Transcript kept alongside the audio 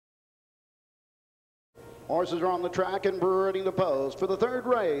Horses are on the track and ready to pose for the third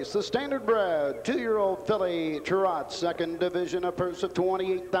race. The Standardbred 2-year-old filly Trot, second division, a purse of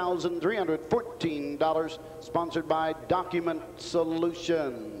 $28,314, sponsored by Document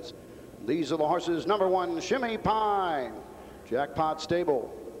Solutions. These are the horses. Number 1, Shimmy Pine, Jackpot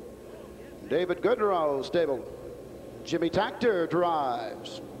Stable. David Goodrow Stable. Jimmy Tactor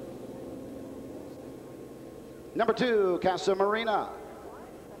drives. Number 2, CASA MARINA,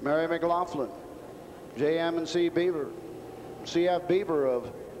 Mary McLaughlin. J.M.C. Beaver, C.F. Beaver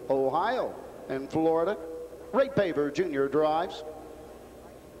of Ohio and Florida. Ray Paver Jr. drives.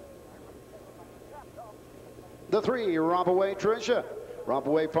 The 3, Rompaway Tricia,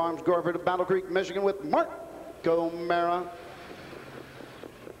 Rompaway Farms, Gorford of Battle Creek, Michigan, with Marco Mara.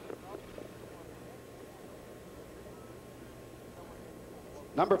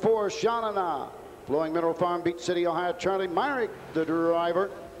 Number 4, Shanana, Flowing Mineral Farm, Beach City, Ohio, Charlie Myrick, the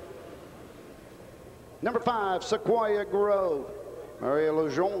driver. Number 5, Sequoia Grove, Maria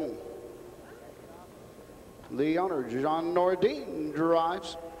Lejeune. The owner, Jean Nordine,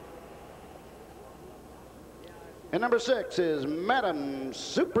 drives. And number 6 is Madam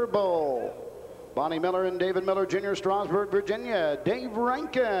Super Bowl, Bonnie Miller and David Miller Jr., Strasburg, Virginia. Dave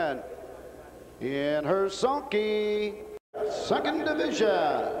Rankin in her sulky, second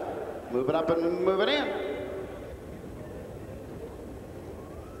division. Moving up and moving in.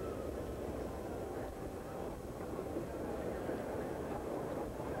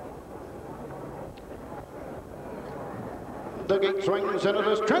 The gate swings into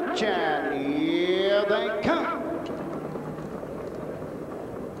the stretch, and here they come.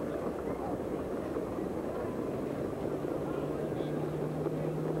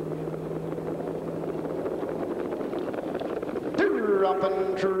 They're up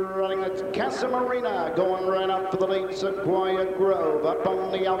and trotting. It's CASA MARINA going right up for the lead. Sequoia Grove up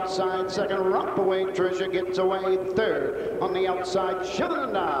on the outside. Second, Rompaway Tricia gets away third. On the outside,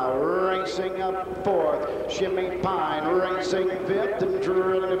 Shanana racing up fourth. Shimmy Pine racing fifth, and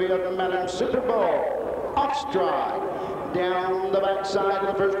trailing to be a Madam Super Bowl. Off stride. Down the backside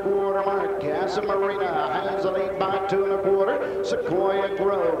of the first quarter mark, CASA MARINA has a lead by 2 1/4. Sequoia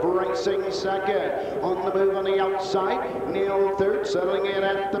Grove racing second. On the move on the outside, Neil third, settling in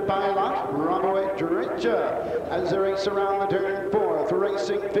at the pylon. Rompaway Tricia as they race around the turn fourth.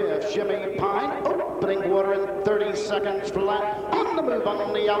 Racing fifth, Shimmy Pine, opening quarter in 30 seconds flat. On the move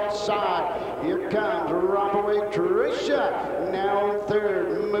on the outside, here comes Rompaway Tricia, now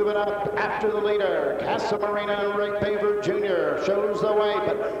third, moving up after the leader. CASA MARINA and Ray Paver Jr. shows the way,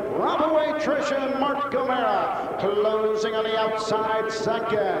 but Rompaway Tricia and Mark Gomera closing on the outside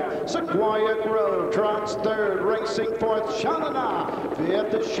second. Sequoia Grove trots third, racing fourth, Shanana.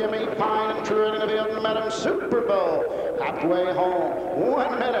 Fifth is Shimmy Pine, and trailing to be Madam Super Bowl. Halfway home,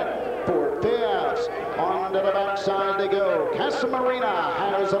 1 minute for fifths. On to the backside they go. CASA MARINA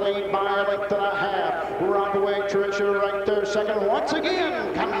has a lead by a length and a half. Rompaway Tricia right there second. Once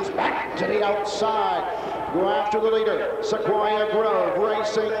again comes back to the outside. Go after the leader. Sequoia Grove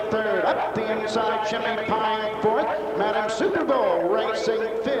racing third. Up the inside, Shimmy Pine fourth. Madam Super Bowl racing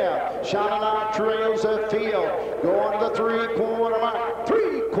fifth. Shanana trails the field. Go on to the 3/4 mark.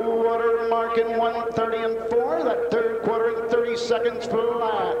 3/4 mark in 1:30 That third quarter in 30 seconds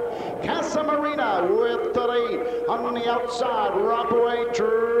flat. CASA MARINA with the lead. On the outside, Rompaway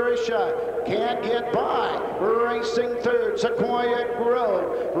Tricia can't get by. Racing third, Sequoia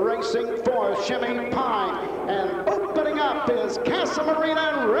Grove. Racing fourth, Shimmy Pine. And opening up is CASA MARINA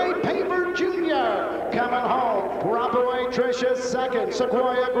and Ray Paver Jr. coming home. Rompaway Tricia second,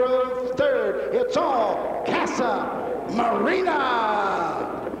 Sequoia Grove third. It's all CASA MARINA.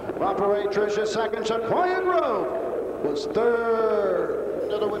 Rompaway Tricia second, Sequoia Grove was third.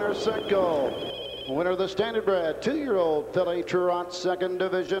 To the winner's circle. Winner of the Standardbred 2-year-old filly Trot, second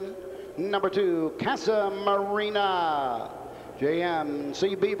division. Number 2, CASA MARINA.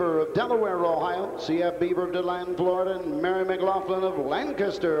 J.M.C. Beaver of Delaware, Ohio. C.F. Beaver of DeLand, Florida. And Mary McLaughlin of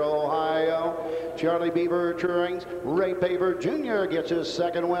Lancaster, Ohio. Charlie Beaver Trurings. Ray Paver Jr. gets his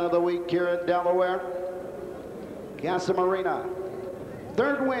second win of the week here at Delaware. CASA MARINA,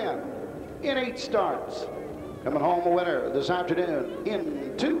 third win in 8 starts. Coming home a winner this afternoon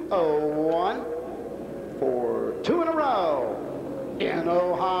in 2:01 for 2 in a row in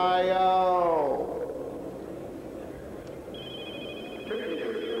Ohio.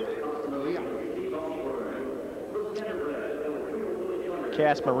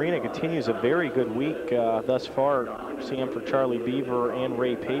 CASA MARINA continues a very good week thus far. Seeing for Charlie Beaver and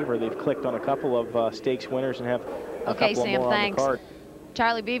Ray Paver. They've clicked on a couple of stakes winners and have a couple more on the card.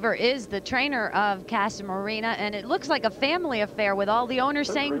 Charlie Beaver is the trainer of CASA MARINA, and it looks like a family affair with all the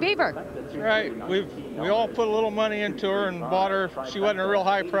owners saying Beaver. That's right. We all put a little money into her and bought her. She wasn't a real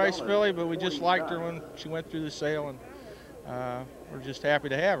high-priced filly, but we just liked her when she went through the sale, and we're just happy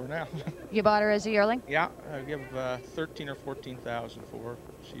to have her now. You bought her as a yearling? Yeah, I give 13 or 14,000 for her.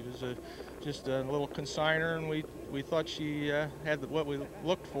 She was just a little consigner, and we thought she had what we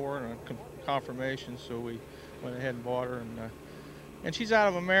looked for in a confirmation, so we went ahead and bought her. And she's out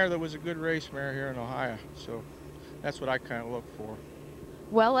of a mare that was a good race mare here in Ohio, so that's what I kind of look for.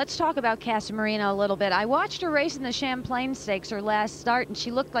 Well, let's talk about CASA MARINA a little bit. I watched her race in the Champlain Stakes, her last start, and she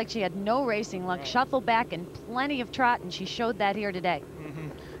looked like she had no racing luck, shuffle back and plenty of trot, and she showed that here today.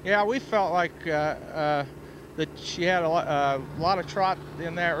 Yeah, we felt like that she had a lot of trot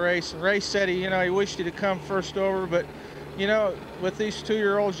in that race. And Ray said he wished he'd have come first over, but with these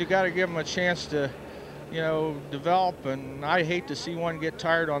 2-year-olds, you got to give them a chance to develop, and I hate to see one get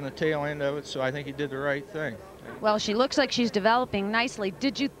tired on the tail end of it, so I think he did the right thing. Well, she looks like she's developing nicely.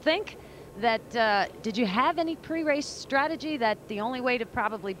 Did you think that, did you have any pre-race strategy that the only way to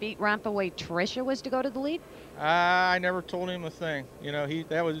probably beat Rompaway Tricia was to go to the lead? I never told him a thing. If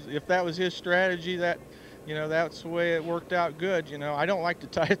that was his strategy, that's the way it worked out good. I don't like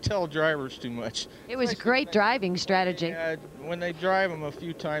to tell drivers too much. It was great driving strategy. Yeah, when they drive them a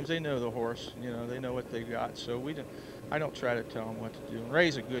few times, they know the horse. They know what they got. So I don't try to tell them what to do. And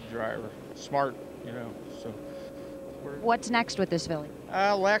Ray's a good driver, smart. So. What's next with this filly?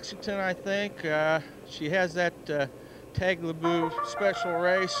 Lexington, I think. She has that Tag Laboo special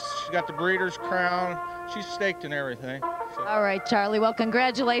race. She's got the Breeders' Crown. She's staked in everything. So. All right, Charlie. Well,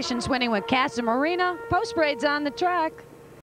 congratulations winning with CASA MARINA. Post parade's on the track.